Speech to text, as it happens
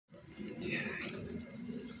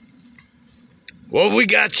What we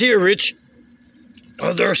got here, Rich?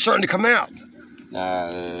 Oh, they're starting to come out.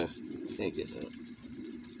 Nah, can't get that.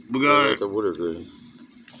 We got the water good.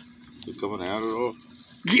 They're coming out at all.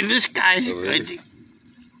 Get this guy. Oh, really? I think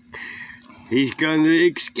he's gonna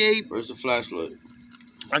escape. Where's the flashlight?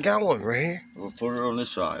 I got one right here. We'll put it on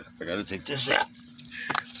this side. I gotta take this out.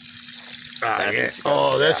 Yeah.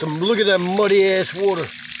 Oh, that's some. Look at that muddy ass water.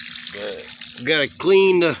 Yeah. We gotta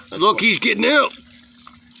clean the. Look, he's getting out.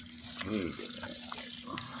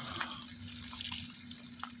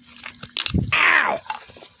 Ow!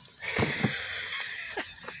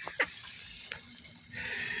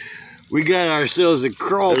 We got ourselves a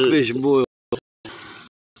crawfish boil.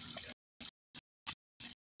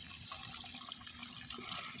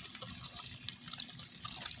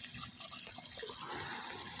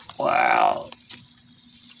 Wow.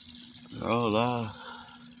 Oh, la.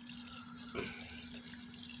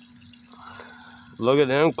 Look at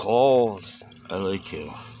them claws. I like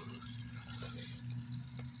him.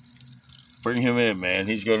 Bring him in, man.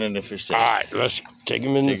 He's going in the fish tank. All right, let's take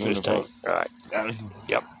him in the fish tank. All right. Got it?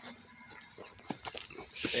 Yep.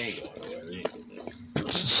 There you go.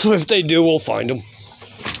 So if they do, we'll find them.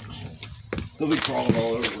 They'll be crawling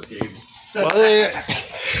all over the cave.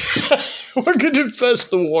 Well, we're going to infest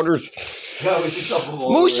the waters. No, we should dump them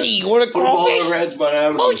all. Mushy, you want a crawfish?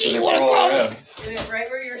 Mushy, you want a crawfish? Right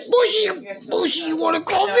where you're Mushy, you want a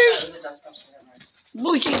crawfish?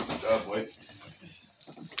 Mushy. Oh, boy.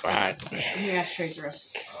 All right. Yeah, Tracer us.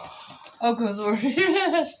 Oh, good Lord.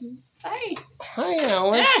 Hi. Hi,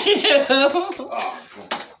 Alice. Oh, come on.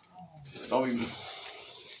 Don't even.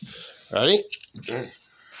 Ready? Okay.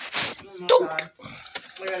 Oh, my God.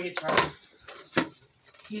 I gotta get Charlie.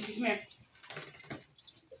 Easy, come here.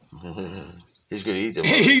 He's gonna eat them.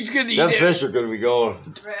 He's going to eat Them it. fish are gonna be going.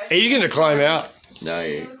 He's going to climb out. No,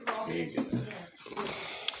 he ain't gonna.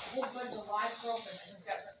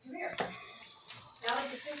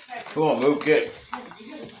 Come on, move, kid.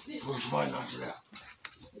 Where's mine? Knocks it out.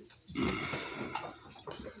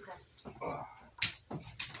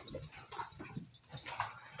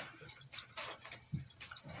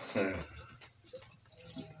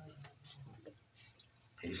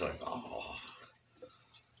 He's like, oh,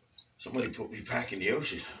 somebody put me back in the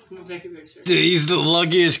ocean. Dude, he's the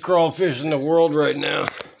luckiest crawfish in the world right now.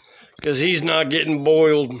 Because he's not getting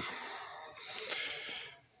boiled.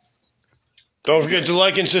 Don't forget to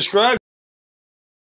like and subscribe.